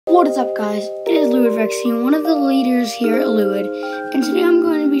What is up, guys? It is Luid Rexy, one of the leaders here at Luid, and today I'm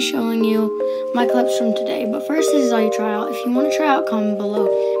going to be showing you my clips from today. But first, this is how you try out. If you want to try out, comment below.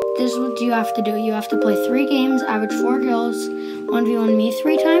 This is what you have to do. You have to play 3 games, average 4 kills, 1v1 me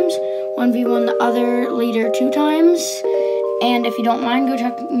 3 times, 1v1 the other leader 2 times, and if you don't mind, go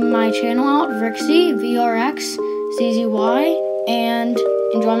check my channel out, Rexy, VRXZZY, and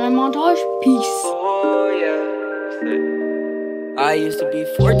enjoy my montage. Peace. Oh yeah. I used to be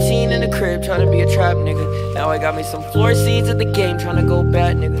 14 in the crib trying to be a trap nigga. Now I got me some floor seats at the game trying to go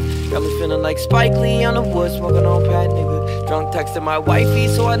bad nigga. Got me feeling like Spike Lee on the wood smoking on pat nigga. Drunk texting my wifey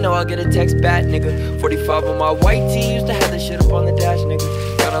so I know I'll get a text back nigga. 45 on my white tee, used to have this shit up on the dash nigga.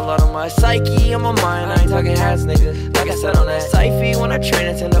 Got a lot on my psyche, on my mind, I ain't talking hats nigga. Like I said on that Syfy, when I train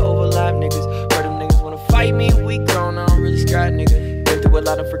I tend to overlap niggas. Heard them niggas wanna fight me, we grown, I don't really scrap nigga. Through a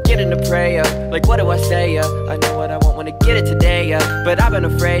lot of forgetting to pray, like what do I say, I know what I want when I get it today, but I've been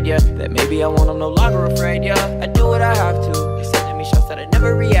afraid, that maybe I won't, I'm no longer afraid, I do what I have to, they sending me shots that I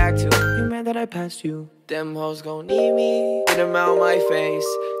never react to, you mad that I passed you, them hoes gon' need me, get them out my face,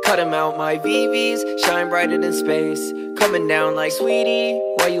 cut them out my VVs, shine brighter than space, coming down like sweetie,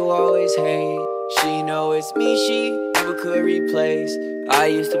 why you always hate, she know it's me, she never could replace, I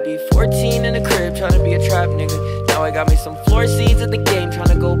used to be 14 in the crib trying to be a trap nigga. Now I got me some floor seats at the game trying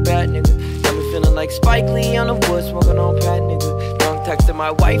to go bad nigga. Got me feeling like Spike Lee on the wood smoking on pat nigga. Drunk texting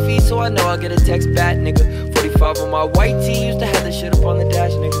my wifey so I know I'll get a text back nigga. 45 on my white tee, used to have this shit up on the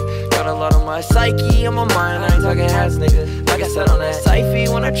dash nigga. Got a lot on my psyche, on my mind, I ain't talking hats nigga. Like I said on that Syfy,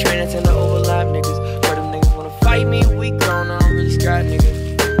 when I train I tend to overlap niggas. Heard them niggas wanna fight me, we grown, I don't really scrap niggas.